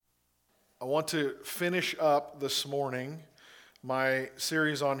I want to finish up this morning my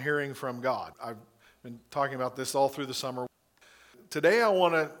series on hearing from God. I've been talking about this all through the summer. Today I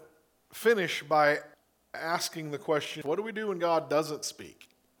want to finish by asking the question, what do we do when God doesn't speak?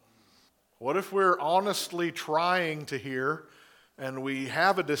 What if we're honestly trying to hear and we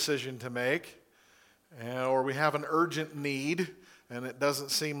have a decision to make, or we have an urgent need and it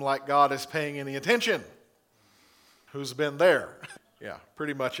doesn't seem like God is paying any attention? Who's been there? Yeah,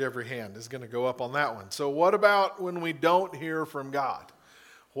 pretty much every hand is going to go up on that one. So what about when we don't hear from God?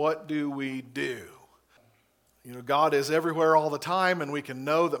 What do we do? You know, God is everywhere all the time, and we can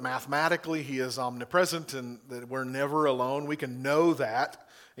know that mathematically He is omnipresent and that we're never alone. We can know that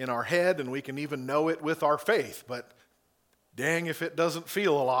in our head, and we can even know it with our faith. But dang if it doesn't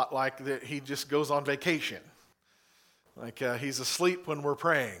feel a lot like that He just goes on vacation. Like He's asleep when we're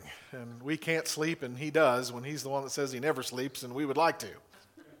praying, and we can't sleep, and He does when He's the one that says He never sleeps, and we would like to.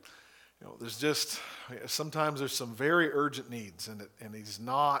 You know, sometimes there's some very urgent needs, and He's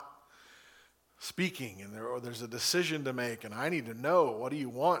not speaking, and there's a decision to make, and I need to know, what do you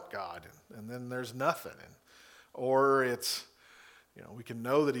want, God? And then there's nothing. Or it's, you know, we can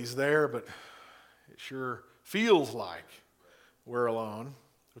know that He's there, but it sure feels like we're alone,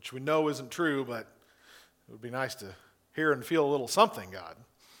 which we know isn't true, but it would be nice to hear and feel a little something, God.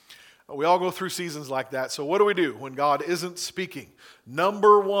 We all go through seasons like that. So what do we do when God isn't speaking?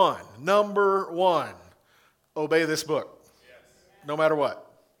 Number one, obey this book. Yes. No matter what.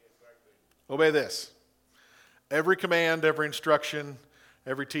 Obey this. Every command, every instruction,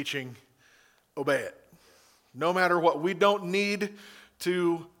 every teaching, obey it. No matter what. We don't need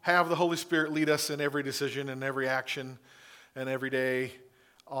to have the Holy Spirit lead us in every decision and every action and every day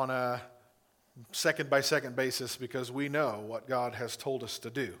on a second-by-second basis, because we know what God has told us to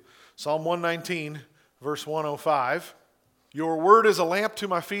do. Psalm 119, verse 105, your word is a lamp to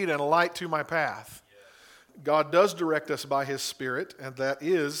my feet and a light to my path. God does direct us by His Spirit, and that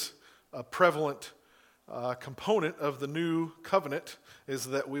is a prevalent component of the new covenant, is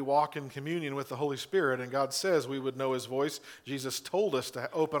that we walk in communion with the Holy Spirit, and God says we would know His voice. Jesus told us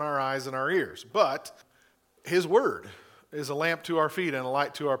to open our eyes and our ears, but His word is a lamp to our feet and a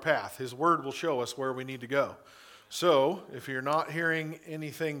light to our path. His word will show us where we need to go. So, if you're not hearing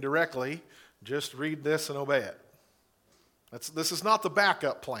anything directly, just read this and obey it. This is not the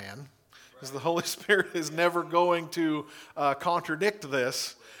backup plan, because the Holy Spirit is never going to contradict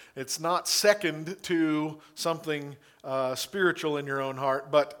this. It's not second to something spiritual in your own heart,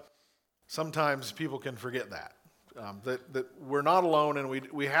 but sometimes people can forget that. That we're not alone, and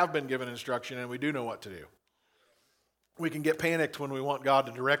we have been given instruction, and we do know what to do. We can get panicked when we want God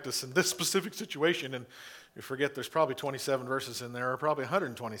to direct us in this specific situation, and you forget there's probably 27 verses in there, or probably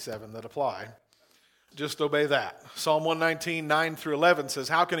 127 that apply. Just obey that. Psalm 119, 9 through 11 says,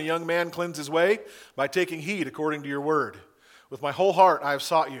 how can a young man cleanse his way? By taking heed according to your word. With my whole heart I have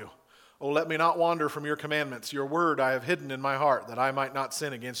sought you. Oh, let me not wander from your commandments. Your word I have hidden in my heart, that I might not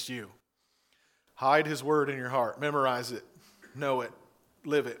sin against you. Hide His word in your heart. Memorize it. Know it.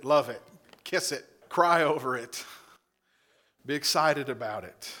 Live it. Love it. Kiss it. Cry over it. Be excited about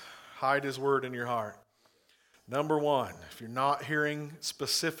it. Hide His word in your heart. Number one, if you're not hearing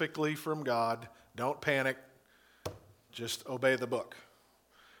specifically from God, don't panic. Just obey the book.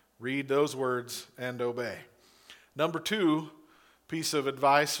 Read those words and obey. Number two piece of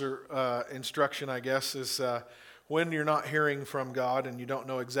advice or instruction, I guess, is when you're not hearing from God and you don't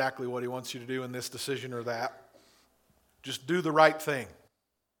know exactly what He wants you to do in this decision or that, just do the right thing.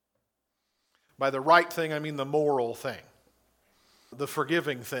 By the right thing, I mean the moral thing. The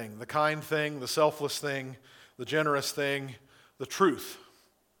forgiving thing, the kind thing, the selfless thing, the generous thing, the truth.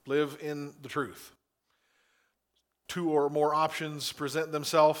 Live in the truth. Two or more options present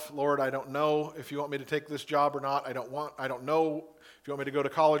themselves. Lord, I don't know if you want me to take this job or not. I don't know if you want me to go to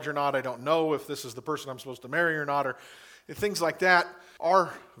college or not. I don't know if this is the person I'm supposed to marry or not. Or things like that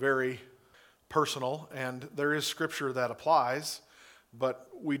are very personal, and there is scripture that applies. But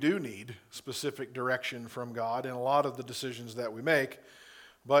we do need specific direction from God in a lot of the decisions that we make.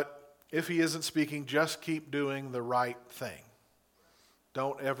 But if He isn't speaking, just keep doing the right thing.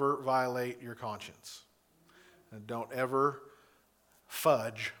 Don't ever violate your conscience. And don't ever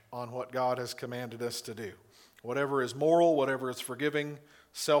fudge on what God has commanded us to do. Whatever is moral, whatever is forgiving,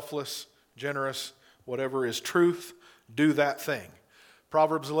 selfless, generous, whatever is truth, do that thing.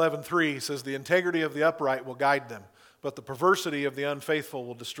 Proverbs 11:3 says, the integrity of the upright will guide them, but the perversity of the unfaithful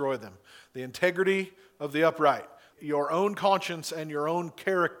will destroy them. The integrity of the upright, your own conscience and your own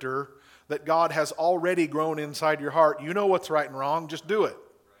character that God has already grown inside your heart. You know what's right and wrong, just do it.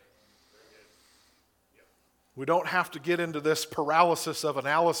 We don't have to get into this paralysis of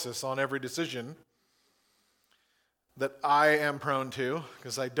analysis on every decision that I am prone to,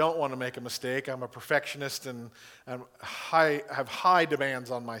 because I don't want to make a mistake. I'm a perfectionist and have high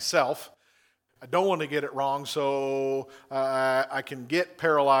demands on myself. I don't want to get it wrong, so I can get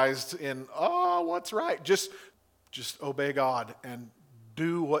paralyzed in, what's right? Just obey God and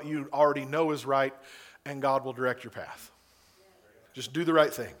do what you already know is right, and God will direct your path. Just do the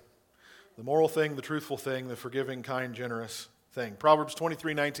right thing. The moral thing, the truthful thing, the forgiving, kind, generous thing. Proverbs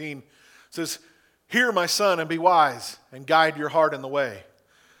 23:19 says, "Hear, my son, and be wise, and guide your heart in the way."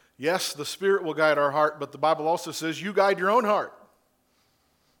 Yes, the Spirit will guide our heart, but the Bible also says you guide your own heart.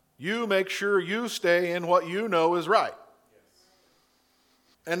 You make sure you stay in what you know is right.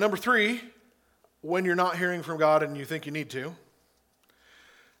 And number 3, when you're not hearing from God and you think you need to,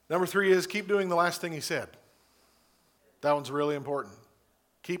 number 3 is keep doing the last thing he said. That one's really important.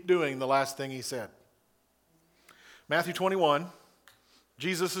 Keep doing the last thing he said. Matthew 21,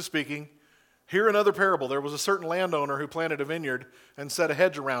 Jesus is speaking. Hear another parable. There was a certain landowner who planted a vineyard and set a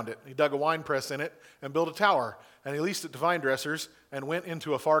hedge around it. He dug a wine press in it and built a tower, and he leased it to vine dressers and went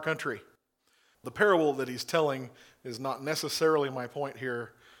into a far country. The parable that he's telling is not necessarily my point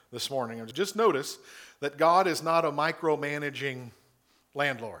here this morning. Just notice that God is not a micromanaging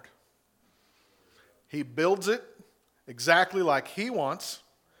landlord. He builds it exactly like he wants.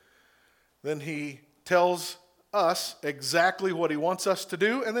 Then he tells us exactly what he wants us to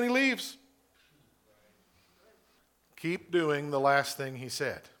do, and then he leaves. Keep doing the last thing he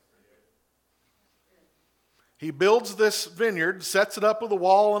said. He builds this vineyard, sets it up with a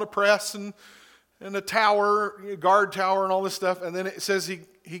wall and a press and a tower, a guard tower and all this stuff, and then it says he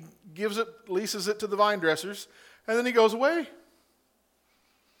gives it, leases it to the vine dressers, and then he goes away.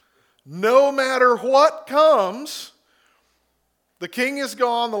 No matter what comes, the king is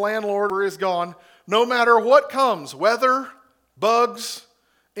gone, the landlord is gone. No matter what comes, weather, bugs,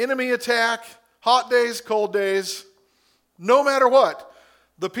 enemy attack, hot days, cold days, no matter what,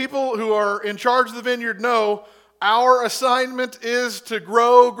 the people who are in charge of the vineyard know our assignment is to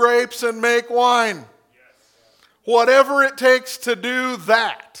grow grapes and make wine. Whatever it takes to do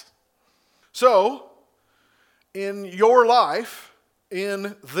that. So, in your life,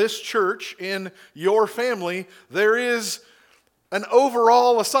 in this church, in your family, there is an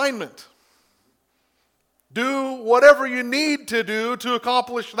overall assignment. Do whatever you need to do to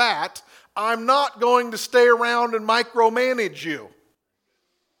accomplish that. I'm not going to stay around and micromanage you.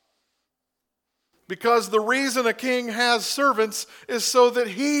 Because the reason a king has servants is so that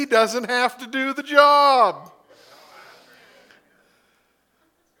he doesn't have to do the job.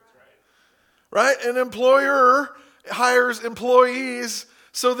 Right? An employer hires employees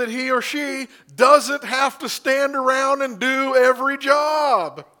so that he or she doesn't have to stand around and do every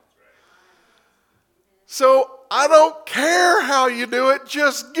job. So I don't care how you do it,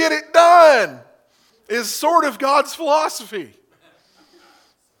 just get it done, is sort of God's philosophy.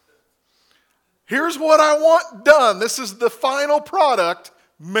 Here's what I want done. This is the final product.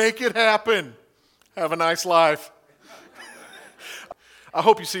 Make it happen. Have a nice life. I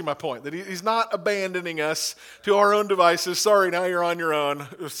hope you see my point, that he's not abandoning us to our own devices. Sorry, now you're on your own,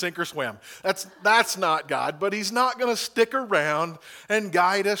 sink or swim. That's not God, but he's not going to stick around and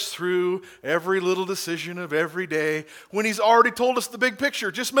guide us through every little decision of every day when he's already told us the big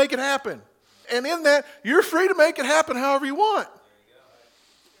picture. Just make it happen. And in that, you're free to make it happen however you want.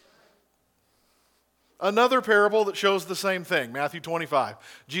 Another parable that shows the same thing, Matthew 25.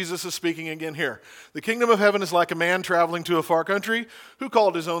 Jesus is speaking again here. The kingdom of heaven is like a man traveling to a far country who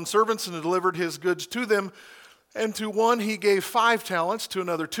called his own servants and delivered his goods to them. And to one he gave 5 talents, to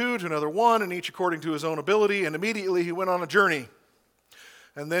another 2, to another 1, and each according to his own ability. And immediately he went on a journey.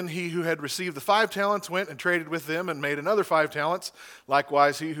 And then he who had received the 5 talents went and traded with them and made another 5 talents.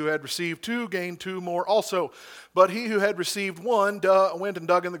 Likewise, he who had received 2 gained 2 more also. But he who had received 1 went and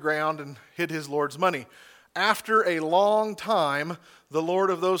dug in the ground and hid his Lord's money. After a long time, the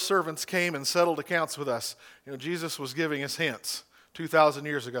Lord of those servants came and settled accounts with us. You know, Jesus was giving us hints 2,000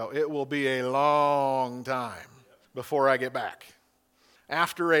 years ago. It will be a long time before I get back.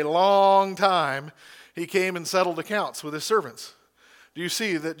 After a long time, he came and settled accounts with his servants. Do you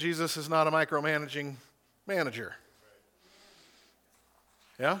see that Jesus is not a micromanaging manager?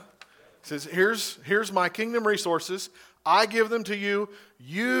 Yeah? He says, here's my kingdom resources. I give them to you.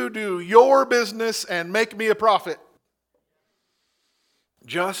 You do your business and make me a profit.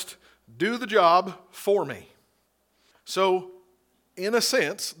 Just do the job for me. So, in a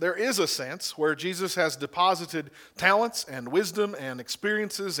sense, there is a sense where Jesus has deposited talents and wisdom and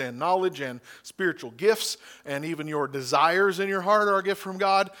experiences and knowledge and spiritual gifts, and even your desires in your heart are a gift from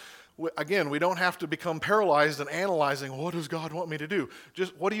God. again, we don't have to become paralyzed and analyzing, what does God want me to do?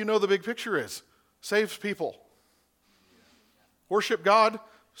 Just, what do you know the big picture is? Save people. Worship God,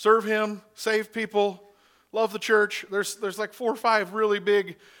 serve Him, save people, love the church. There's like 4 or 5 really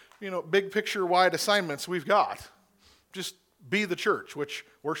big, big picture wide assignments we've got. Just be the church, which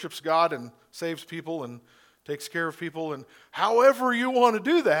worships God and saves people and takes care of people. And however you want to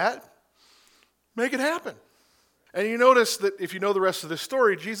do that, make it happen. And you notice that if you know the rest of this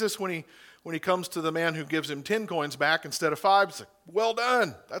story, Jesus, when he comes to the man who gives him 10 coins back instead of 5, he's like, well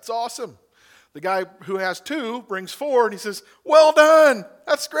done, that's awesome. The guy who has 2 brings 4, and he says, well done,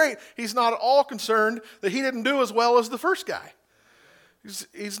 that's great. He's not at all concerned that he didn't do as well as the first guy.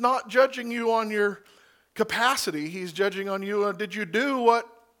 He's not judging you on your capacity. He's judging on you, did you do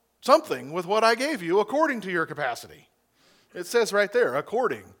something with what I gave you according to your capacity? It says right there,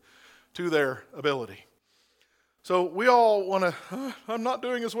 according to their ability. So we all want to, I'm not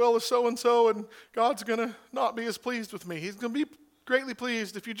doing as well as so-and-so, and God's going to not be as pleased with me. He's going to be greatly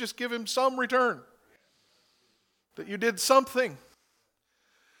pleased if you just give Him some return, that you did something.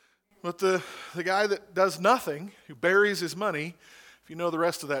 But the guy that does nothing, who buries his money, if you know the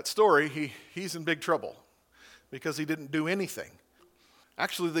rest of that story, he's in big trouble because he didn't do anything.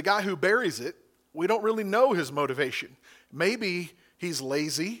 Actually, the guy who buries it, we don't really know his motivation. Maybe he's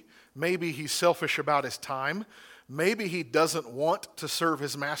lazy. Maybe he's selfish about his time. Maybe he doesn't want to serve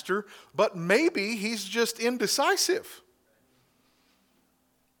his master. But maybe he's just indecisive.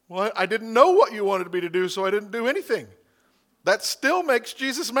 Well, I didn't know what you wanted me to do, so I didn't do anything. That still makes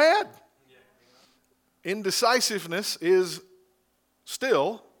Jesus mad. Indecisiveness is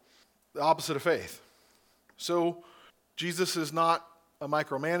still the opposite of faith. So Jesus is not a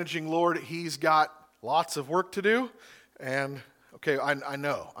micromanaging Lord. He's got lots of work to do. And okay, I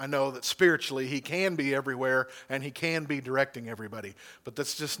know that spiritually He can be everywhere and He can be directing everybody. But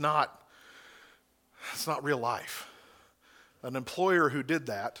that's just not real life. An employer who did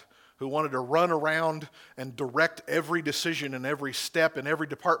that, who wanted to run around and direct every decision and every step in every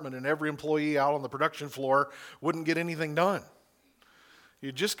department and every employee out on the production floor, wouldn't get anything done.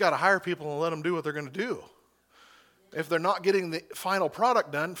 You just got to hire people and let them do what they're going to do. If they're not getting the final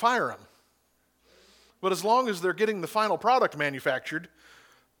product done, fire them. But as long as they're getting the final product manufactured,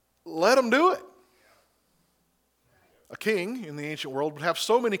 let them do it. A king in the ancient world would have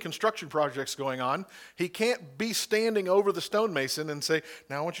so many construction projects going on, he can't be standing over the stonemason and say,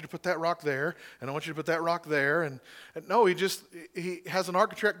 now I want you to put that rock there, and I want you to put that rock there. And no, he has an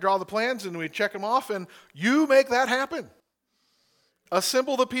architect draw the plans, and we check them off, and you make that happen.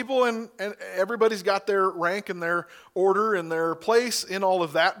 Assemble the people, and everybody's got their rank and their order and their place in all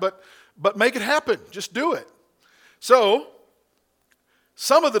of that, but make it happen. Just do it. So,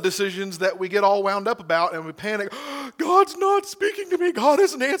 some of the decisions that we get all wound up about and we panic, oh, God's not speaking to me, God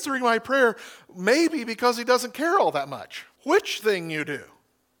isn't answering my prayer, maybe because He doesn't care all that much. Which thing you do?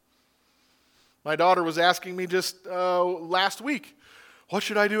 My daughter was asking me just last week, what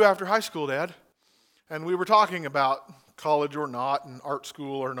should I do after high school, Dad? And we were talking about college or not, and art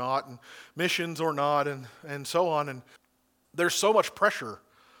school or not, and missions or not, and so on. And there's so much pressure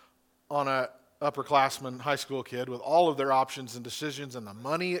on a upperclassman high school kid with all of their options and decisions and the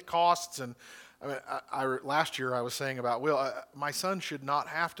money it costs. And last year I was saying about Will, my son should not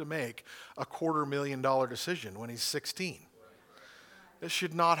have to make a $250,000 decision when he's 16. It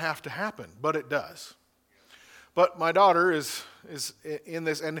should not have to happen, but it does. But my daughter is in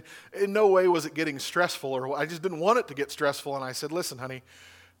this, and in no way was it getting stressful, or I just didn't want it to get stressful. And I said, listen, honey,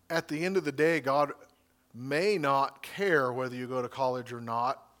 at the end of the day, God may not care whether you go to college or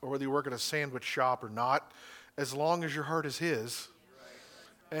not, or whether you work at a sandwich shop or not, as long as your heart is His,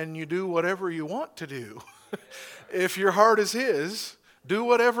 and you do whatever you want to do. If your heart is His, do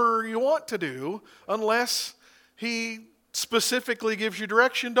whatever you want to do, unless He specifically gives you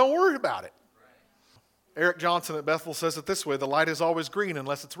direction. Don't worry about it. Eric Johnson at Bethel says it this way: the light is always green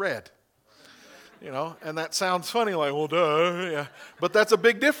unless it's red. And that sounds funny, like, well, duh, yeah. But that's a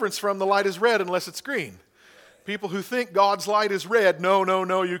big difference from the light is red unless it's green. People who think God's light is red, no,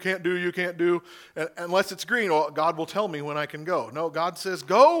 you can't do, unless it's green. Well, God will tell me when I can go. No, God says,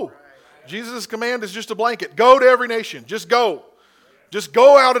 go. Jesus' command is just a blanket. Go to every nation. Just go. Just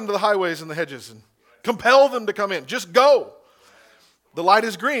go out into the highways and the hedges and compel them to come in. Just go. The light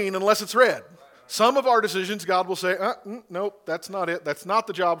is green unless it's red. Some of our decisions, God will say, nope, that's not it. That's not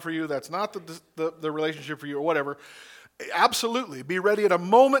the job for you. That's not the relationship for you, or whatever. Absolutely. Be ready at a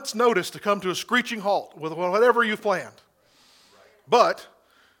moment's notice to come to a screeching halt with whatever you've planned. But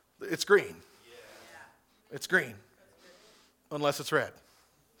it's green. It's green. Unless it's red.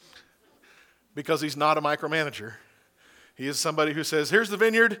 Because He's not a micromanager. He is somebody who says, here's the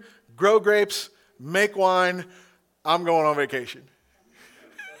vineyard, grow grapes, make wine, I'm going on vacation.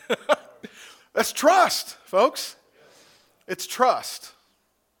 That's trust, folks. It's trust.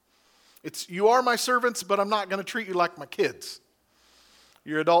 It's, you are my servants, but I'm not going to treat you like my kids.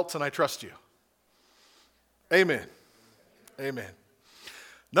 You're adults and I trust you. Amen. Amen.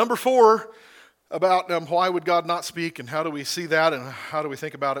 Number 4, about why would God not speak and how do we see that and how do we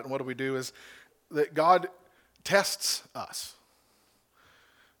think about it and what do we do, is that God tests us.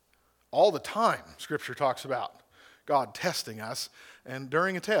 All the time, Scripture talks about God testing us. And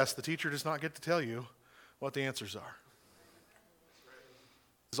during a test, the teacher does not get to tell you what the answers are.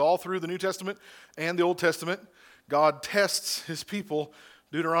 It's all through the New Testament and the Old Testament. God tests his people.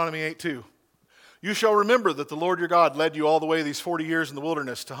 Deuteronomy 8:2. You shall remember that the Lord your God led you all the way these 40 years in the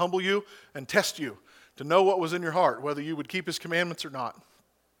wilderness to humble you and test you, to know what was in your heart, whether you would keep his commandments or not.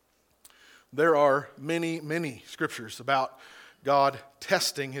 There are many, many scriptures about God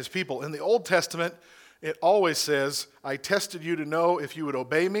testing his people. In the Old Testament, it always says, I tested you to know if you would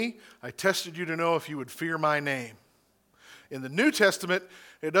obey me. I tested you to know if you would fear my name. In the New Testament,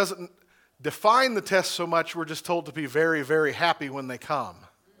 it doesn't define the test so much. We're just told to be very, very happy when they come.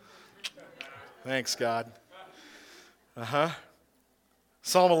 Thanks, God.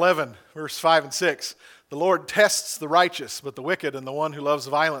 Psalm 11, verse 5 and 6. The Lord tests the righteous, but the wicked and the one who loves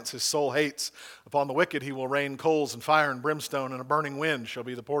violence his soul hates. Upon the wicked he will rain coals and fire and brimstone, and a burning wind shall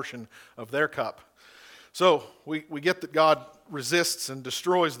be the portion of their cup. So we get that God resists and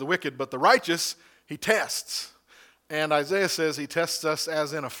destroys the wicked, but the righteous he tests. And Isaiah says he tests us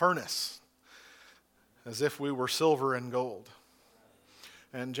as in a furnace, as if we were silver and gold.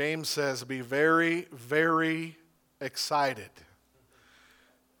 And James says, be very, very excited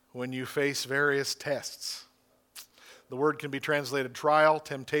when you face various tests. The word can be translated trial,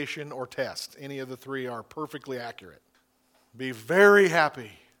 temptation, or test. Any of the three are perfectly accurate. Be very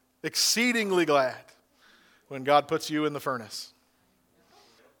happy, exceedingly glad when God puts you in the furnace.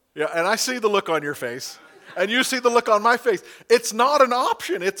 Yeah, and I see the look on your face, and you see the look on my face. It's not an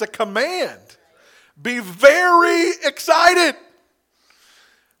option, it's a command. Be very excited.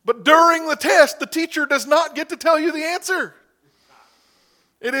 But during the test, the teacher does not get to tell you the answer.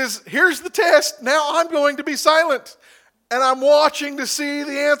 It is, here's the test, now I'm going to be silent. And I'm watching to see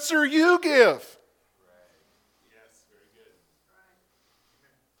the answer you give.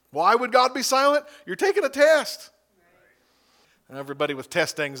 Why would God be silent? You're taking a test. And everybody with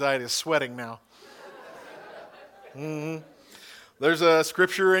test anxiety is sweating now. There's a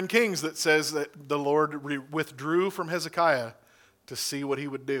scripture in Kings that says that the Lord withdrew from Hezekiah to see what he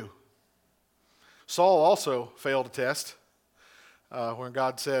would do. Saul also failed a test when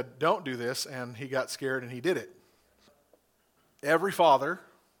God said, don't do this, and he got scared and he did it. Every father,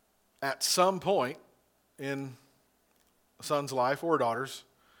 at some point in a son's life or daughter's,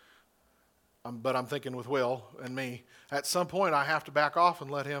 but I'm thinking with Will and me, at some point I have to back off and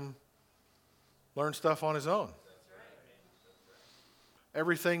let him learn stuff on his own.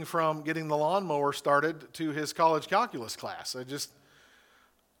 Everything from getting the lawnmower started to his college calculus class.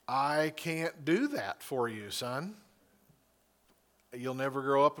 I can't do that for you, son. You'll never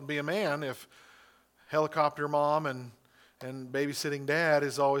grow up and be a man if helicopter mom and babysitting dad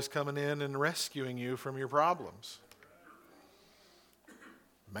is always coming in and rescuing you from your problems.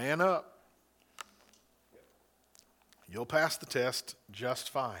 Man up. You'll pass the test just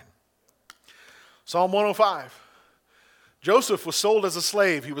fine. Psalm 105. Joseph was sold as a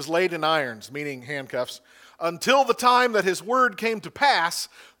slave. He was laid in irons, meaning handcuffs, until the time that his word came to pass.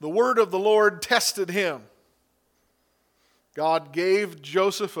 The word of the Lord tested him. God gave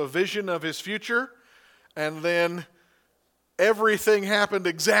Joseph a vision of his future, and then everything happened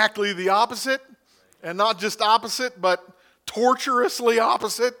exactly the opposite, and not just opposite, but torturously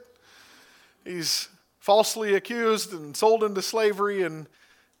opposite. He's falsely accused and sold into slavery and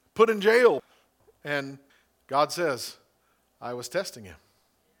put in jail. And God says, I was testing him.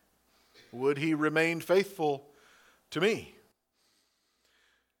 Would he remain faithful to me?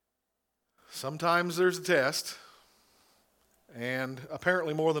 Sometimes there's a test, and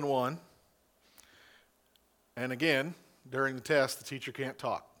apparently more than one. And again, during the test, the teacher can't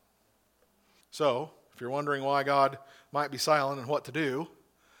talk. So, if you're wondering why God might be silent and what to do,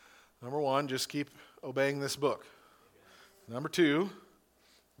 number one, just keep obeying this book. Number two,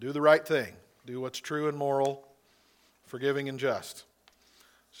 do the right thing. Do what's true and moral, forgiving and just.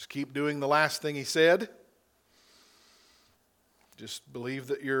 Just keep doing the last thing he said. Just believe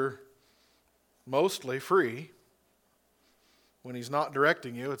that you're mostly free. When he's not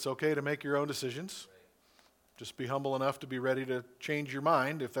directing you, it's okay to make your own decisions. Just be humble enough to be ready to change your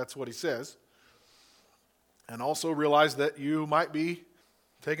mind if that's what he says. And also realize that you might be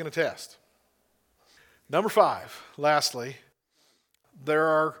taking a test. Number 5, lastly, there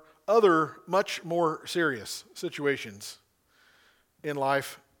are other much more serious situations in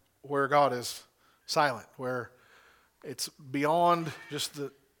life where God is silent, where it's beyond just the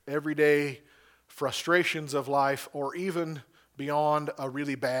everyday frustrations of life or even beyond a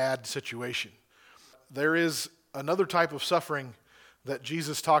really bad situation. There is another type of suffering that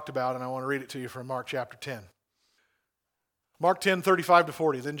Jesus talked about, and I want to read it to you from Mark chapter 10. Mark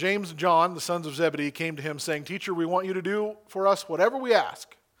 10:35-40. Then James and John, the sons of Zebedee, came to him saying, Teacher, we want you to do for us whatever we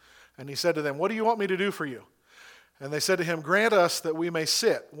ask. And he said to them, What do you want me to do for you? And they said to him, Grant us that we may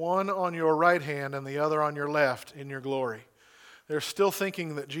sit, one on your right hand and the other on your left, in your glory. They're still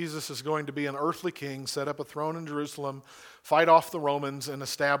thinking that Jesus is going to be an earthly king, set up a throne in Jerusalem, fight off the Romans, and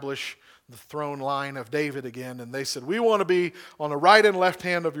establish the throne line of David again. And they said, we want to be on the right and left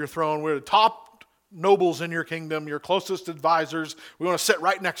hand of your throne. We're the top nobles in your kingdom, your closest advisors. We want to sit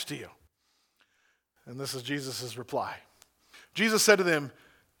right next to you. And this is Jesus' reply. Jesus said to them,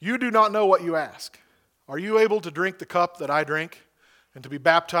 You do not know what you ask. Are you able to drink the cup that I drink, and to be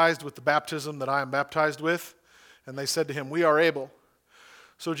baptized with the baptism that I am baptized with? And they said to him, We are able.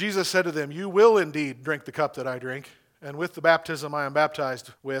 So Jesus said to them, You will indeed drink the cup that I drink, and with the baptism I am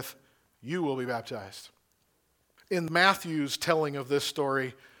baptized with, you will be baptized. In Matthew's telling of this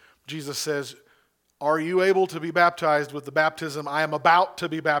story, Jesus says, Are you able to be baptized with the baptism I am about to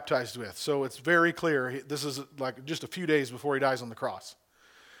be baptized with? So it's very clear. This is like just a few days before he dies on the cross.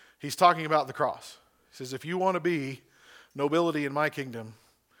 He's talking about the cross. He says, if you want to be nobility in my kingdom,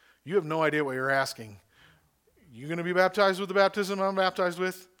 you have no idea what you're asking. You going to be baptized with the baptism I'm baptized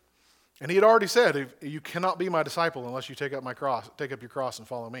with? And he had already said, you cannot be my disciple unless you take up your cross and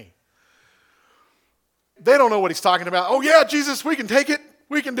follow me. They don't know what he's talking about. Oh yeah, Jesus, we can take it.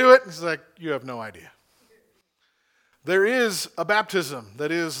 We can do it. He's like, you have no idea. There is a baptism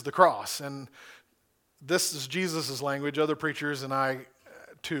that is the cross. And this is Jesus' language. Other preachers and I,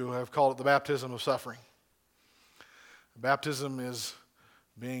 too, have called it the baptism of suffering. Baptism is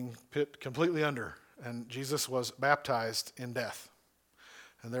being put completely under. And Jesus was baptized in death.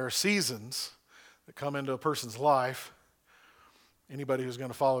 And there are seasons that come into a person's life. Anybody who's going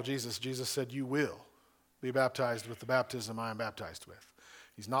to follow Jesus, Jesus said, you will be baptized with the baptism I am baptized with.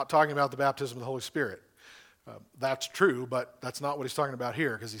 He's not talking about the baptism of the Holy Spirit. That's true, but that's not what he's talking about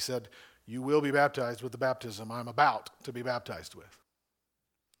here, because he said, you will be baptized with the baptism I'm about to be baptized with.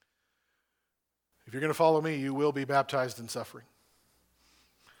 If you're going to follow me, you will be baptized in suffering.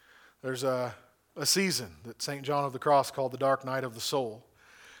 There's a season that St. John of the Cross called the dark night of the soul.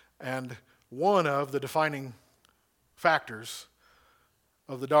 And one of the defining factors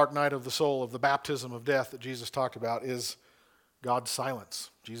of the dark night of the soul, of the baptism of death that Jesus talked about, is God's silence.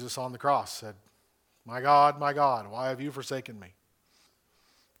 Jesus on the cross said, my God, why have you forsaken me?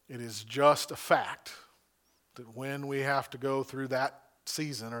 It is just a fact that when we have to go through that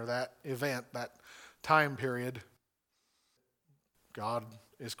season or that event, that time period, God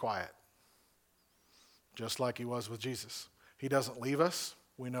is quiet. Just like he was with Jesus. He doesn't leave us.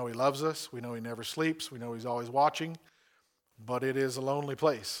 We know he loves us. We know he never sleeps. We know he's always watching. But it is a lonely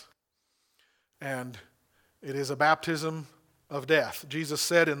place. And it is a baptism of death. Jesus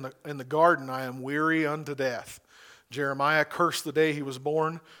said in the garden, I am weary unto death. Jeremiah cursed the day he was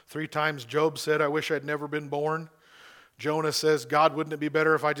born. 3 times Job said, I wish I'd never been born. Jonah says, God, wouldn't it be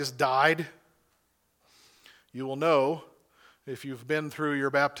better if I just died? You will know, if you've been through your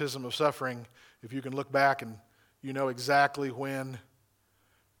baptism of suffering, if you can look back and you know exactly when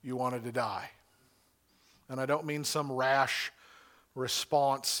you wanted to die. And I don't mean some rash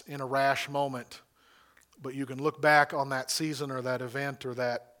response in a rash moment, but you can look back on that season or that event or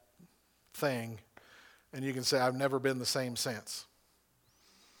that thing, and you can say, I've never been the same since.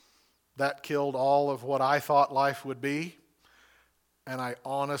 That killed all of what I thought life would be, and I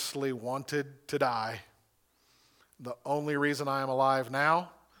honestly wanted to die. The only reason I am alive now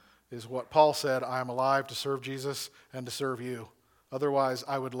is what Paul said, I am alive to serve Jesus and to serve you. Otherwise,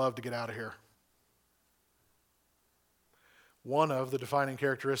 I would love to get out of here. One of the defining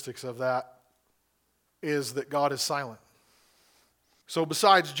characteristics of that is that God is silent. So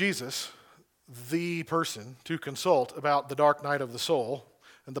besides Jesus, the person to consult about the dark night of the soul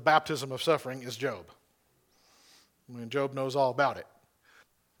and the baptism of suffering is Job. I mean, Job knows all about it.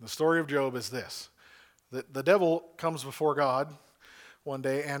 The story of Job is this, that the devil comes before God one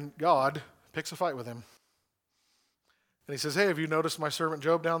day and God picks a fight with him. And he says, hey, have you noticed my servant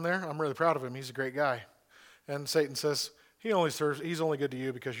Job down there? I'm really proud of him. He's a great guy. And Satan says, he's only good to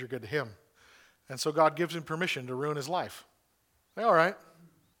you because you're good to him. And so God gives him permission to ruin his life. Say, all right,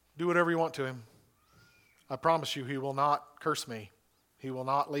 do whatever you want to him. I promise you, he will not curse me. He will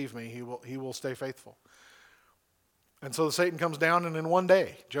not leave me. He will stay faithful. And so Satan comes down, and in one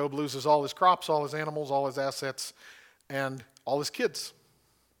day, Job loses all his crops, all his animals, all his assets, and all his kids.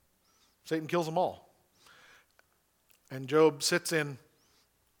 Satan kills them all. And Job sits in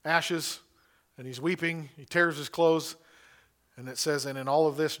ashes, and he's weeping. He tears his clothes, and it says, and in all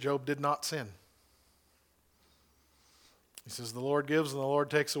of this, Job did not sin. He says, the Lord gives and the Lord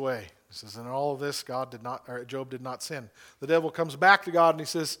takes away. He says, in all of this, Job did not sin. The devil comes back to God, and he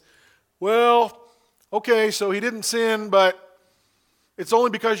says, well, okay, so he didn't sin, but it's only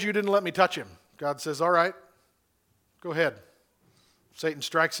because you didn't let me touch him. God says, all right, go ahead. Satan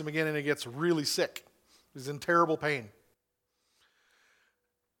strikes him again, and he gets really sick. He's in terrible pain.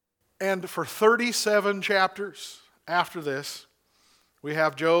 And for 37 chapters after this, we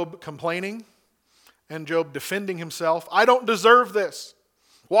have Job complaining and Job defending himself. I don't deserve this.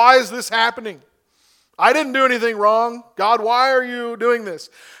 Why is this happening? I didn't do anything wrong. God, why are you doing this?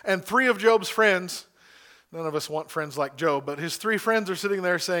 And 3 of Job's friends, none of us want friends like Job, but his 3 friends are sitting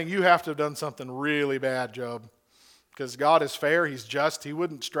there saying, you have to have done something really bad, Job. Because God is fair, He's just. He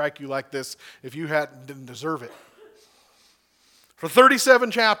wouldn't strike you like this if you didn't deserve it. For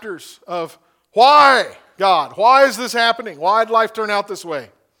 37 chapters of, why, God? Why is this happening? Why did life turn out this way?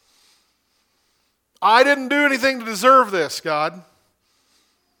 I didn't do anything to deserve this, God.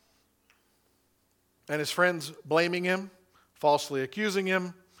 And his friends blaming him, falsely accusing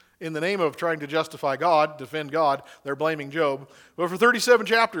him, in the name of trying to justify God, defend God, they're blaming Job. But for 37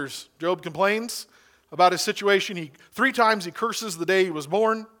 chapters, Job complains about his situation. 3 times he curses the day he was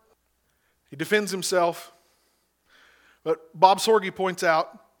born. He defends himself. But Bob Sorge points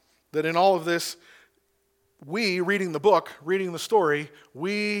out that in all of this, we, reading the book, reading the story,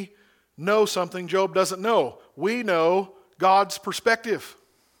 we know something Job doesn't know. We know God's perspective.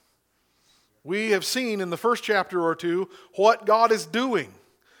 We have seen in the first chapter or 2 what God is doing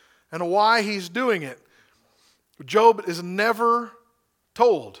and why He's doing it. Job is never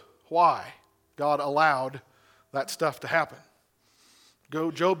told why God allowed that stuff to happen.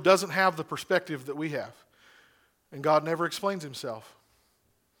 Job doesn't have the perspective that we have. And God never explains Himself.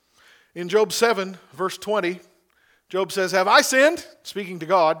 In Job 7, verse 20, Job says, have I sinned? Speaking to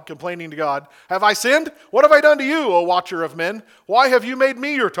God, complaining to God. Have I sinned? What have I done to you, O watcher of men? Why have you made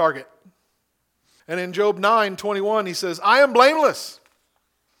me your target? And in Job 9:21, he says, I am blameless.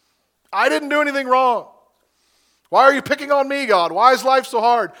 I didn't do anything wrong. Why are you picking on me, God? Why is life so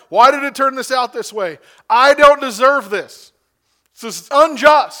hard? Why did it turn this out this way? I don't deserve this. This is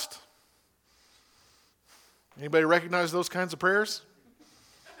unjust. Anybody recognize those kinds of prayers?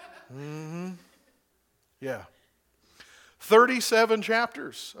 Yeah. 37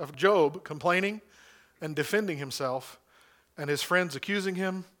 chapters of Job complaining and defending himself, and his friends accusing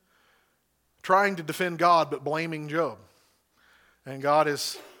him, trying to defend God but blaming Job. And God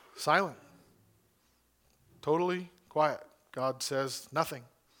is silent. Totally quiet. God says nothing.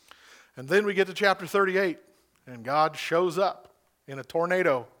 And then we get to chapter 38, and God shows up in a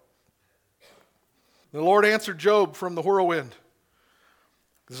tornado. The Lord answered Job from the whirlwind.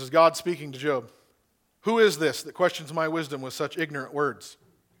 This is God speaking to Job. Who is this that questions my wisdom with such ignorant words?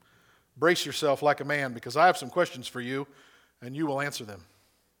 Brace yourself like a man, because I have some questions for you, and you will answer them.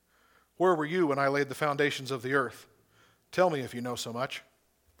 Where were you when I laid the foundations of the earth? Tell me if you know so much.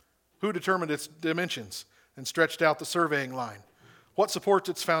 Who determined its dimensions and stretched out the surveying line? What supports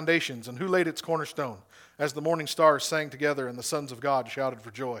its foundations, and who laid its cornerstone, as the morning stars sang together and the sons of God shouted for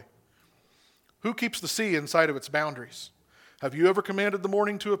joy? Who keeps the sea in sight of its boundaries? Have you ever commanded the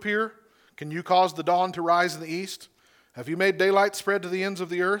morning to appear? Can you cause the dawn to rise in the east? Have you made daylight spread to the ends of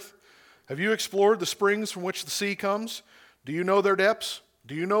the earth? Have you explored the springs from which the sea comes? Do you know their depths?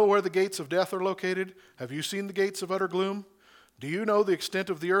 Do you know where the gates of death are located? Have you seen the gates of utter gloom? Do you know the extent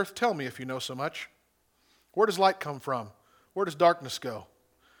of the earth? Tell me if you know so much. Where does light come from? Where does darkness go?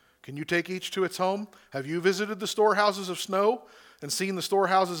 Can you take each to its home? Have you visited the storehouses of snow and seen the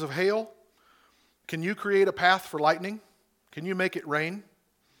storehouses of hail? Can you create a path for lightning? Can you make it rain?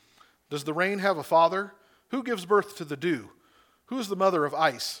 Does the rain have a father? Who gives birth to the dew? Who is the mother of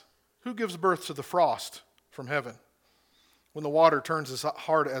ice? Who gives birth to the frost from heaven? When the water turns as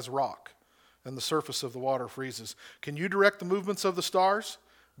hard as rock and the surface of the water freezes. Can you direct the movements of the stars,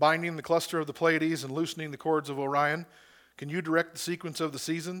 binding the cluster of the Pleiades and loosening the cords of Orion? Can you direct the sequence of the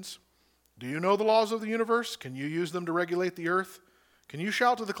seasons? Do you know the laws of the universe? Can you use them to regulate the earth? Can you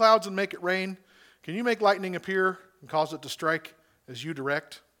shout to the clouds and make it rain? Can you make lightning appear and cause it to strike as you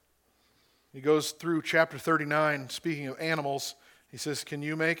direct? He goes through chapter 39, speaking of animals. He says, can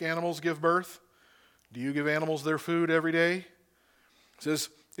you make animals give birth? Do you give animals their food every day? He says,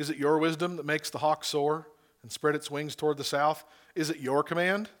 is it your wisdom that makes the hawk soar and spread its wings toward the south? Is it your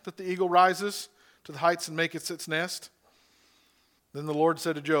command that the eagle rises to the heights and makes its nest?" Then the Lord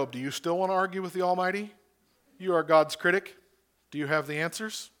said to Job, "Do you still want to argue with the Almighty? You are God's critic. Do you have the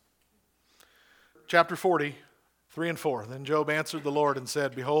answers?" Chapter 40, 3 and 4. Then Job answered the Lord and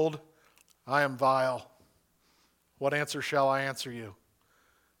said, "Behold, I am vile. What answer shall I answer you?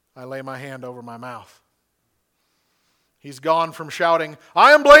 I lay my hand over my mouth." He's gone from shouting,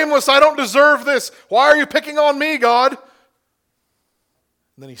 "I am blameless, I don't deserve this. Why are you picking on me, God?" And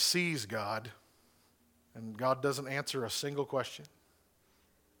then he sees God, and God doesn't answer a single question.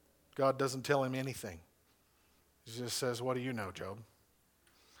 God doesn't tell him anything. He just says, "What do you know, Job?"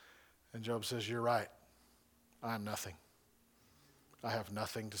 And Job says, "You're right. I am nothing. I have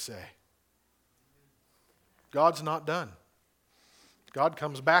nothing to say." God's not done. God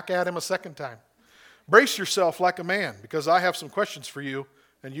comes back at him a second time. "Brace yourself like a man, because I have some questions for you,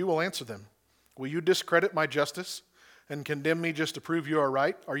 and you will answer them. Will you discredit my justice and condemn me just to prove you are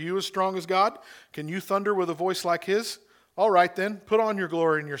right? Are you as strong as God? Can you thunder with a voice like his? All right then, put on your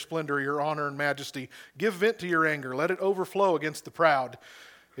glory and your splendor, your honor and majesty. Give vent to your anger. Let it overflow against the proud.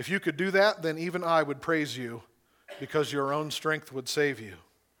 If you could do that, then even I would praise you, because your own strength would save you."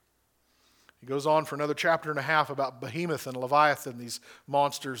 He goes on for another chapter and a half about Behemoth and Leviathan, these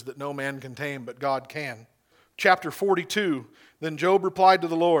monsters that no man can tame, but God can. Chapter 42, then Job replied to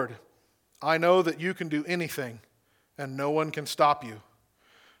the Lord, "I know that you can do anything, and no one can stop you.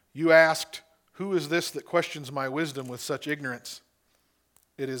 You asked, 'Who is this that questions my wisdom with such ignorance?'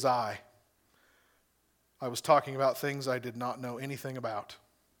 It is I. I was talking about things I did not know anything about,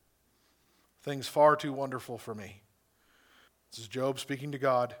 things far too wonderful for me." This is Job speaking to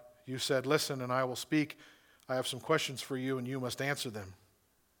God. "You said, 'Listen, and I will speak. I have some questions for you, and you must answer them.'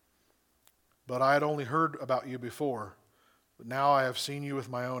 But I had only heard about you before, but now I have seen you with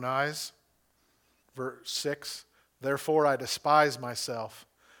my own eyes." Verse 6, "Therefore I despise myself,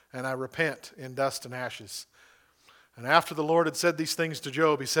 and I repent in dust and ashes." And after the Lord had said these things to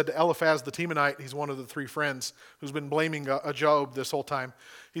Job, he said to Eliphaz the Temanite, he's one of the three friends who's been blaming Job this whole time.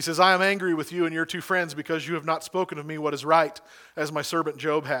 He says, "I am angry with you and your two friends because you have not spoken of me what is right, as my servant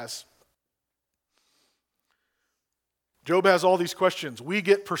Job has." Job has all these questions. We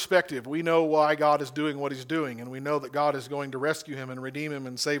get perspective. We know why God is doing what he's doing, and we know that God is going to rescue him and redeem him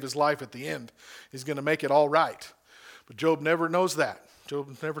and save his life at the end. He's going to make it all right. But Job never knows that.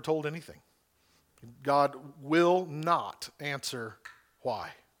 Job never told anything. God will not answer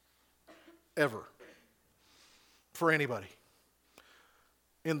why, ever, for anybody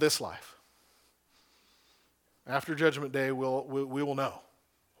in this life. After Judgment Day, we will know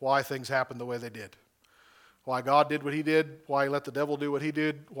why things happened the way they did, why God did what he did, why he let the devil do what he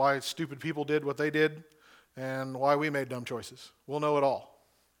did, why stupid people did what they did, and why we made dumb choices. We'll know it all.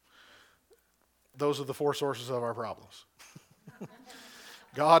 Those are the four sources of our problems.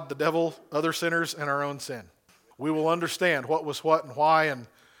 God, the devil, other sinners, and our own sin. We will understand what was what and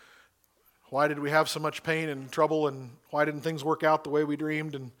why did we have so much pain and trouble, and why didn't things work out the way we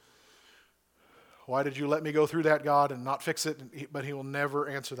dreamed, and why did you let me go through that, God, and not fix it? But he will never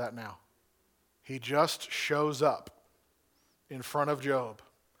answer that now. He just shows up in front of Job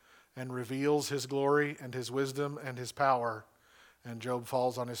and reveals his glory and his wisdom and his power, and Job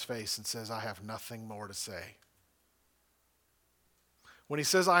falls on his face and says, "I have nothing more to say." When he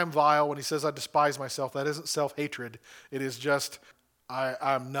says I am vile, when he says I despise myself, that isn't self-hatred. It is just,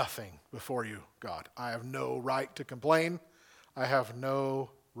 I'm nothing before you, God. I have no right to complain. I have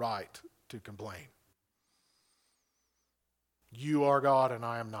no right to complain. You are God and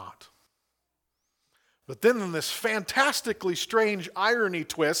I am not. But then in this fantastically strange irony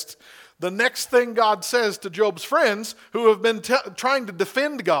twist, the next thing God says to Job's friends, who have been trying to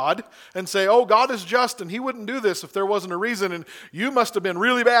defend God and say, "Oh, God is just and he wouldn't do this if there wasn't a reason, and you must have been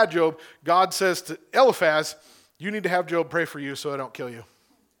really bad, Job." God says to Eliphaz, "You need to have Job pray for you so I don't kill you."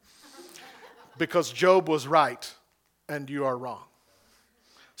 Because Job was right and you are wrong.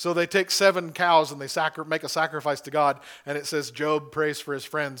 So they take 7 cows and they make a sacrifice to God, and it says Job prays for his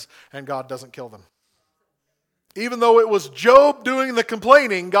friends and God doesn't kill them. Even though it was Job doing the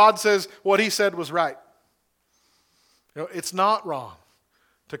complaining, God says what he said was right. It's not wrong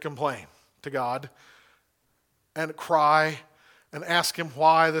to complain to God and cry and ask him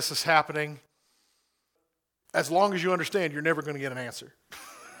why this is happening. As long as you understand, you're never going to get an answer.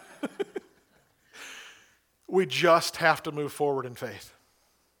 We just have to move forward in faith.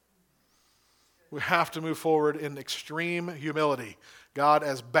 We have to move forward in extreme humility. God,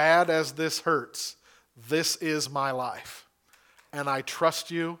 as bad as this hurts, this is my life, and I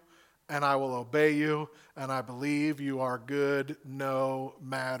trust you, and I will obey you, and I believe you are good no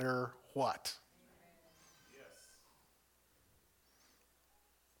matter what.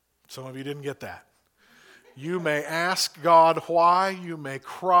 Some of you didn't get that. You may ask God why. You may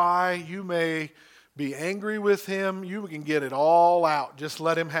cry. You may be angry with him. You can get it all out. Just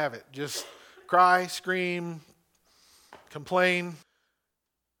let him have it. Just cry, scream, complain.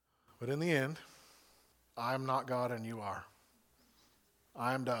 But in the end, I am not God and you are.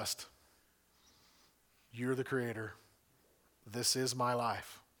 I am dust. You're the creator. This is my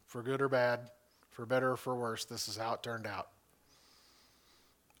life. For good or bad, for better or for worse, this is how it turned out.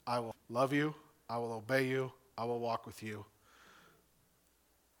 I will love you. I will obey you. I will walk with you.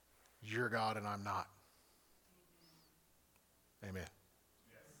 You're God and I'm not. Amen.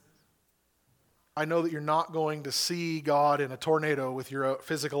 I know that you're not going to see God in a tornado with your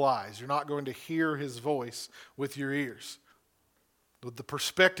physical eyes. You're not going to hear his voice with your ears. With the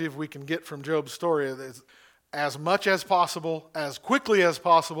perspective we can get from Job's story is as much as possible, as quickly as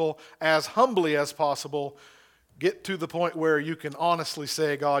possible, as humbly as possible, get to the point where you can honestly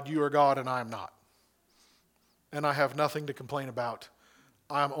say, God, you are God and I am not. And I have nothing to complain about.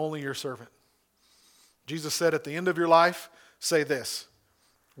 I am only your servant. Jesus said at the end of your life, say this,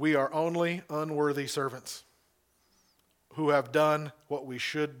 we are only unworthy servants who have done what we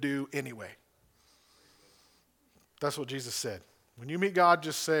should do anyway. That's what Jesus said. When you meet God,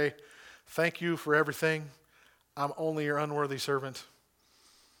 just say, thank you for everything. I'm only your unworthy servant.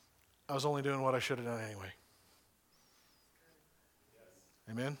 I was only doing what I should have done anyway.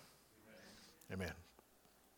 Amen? Amen.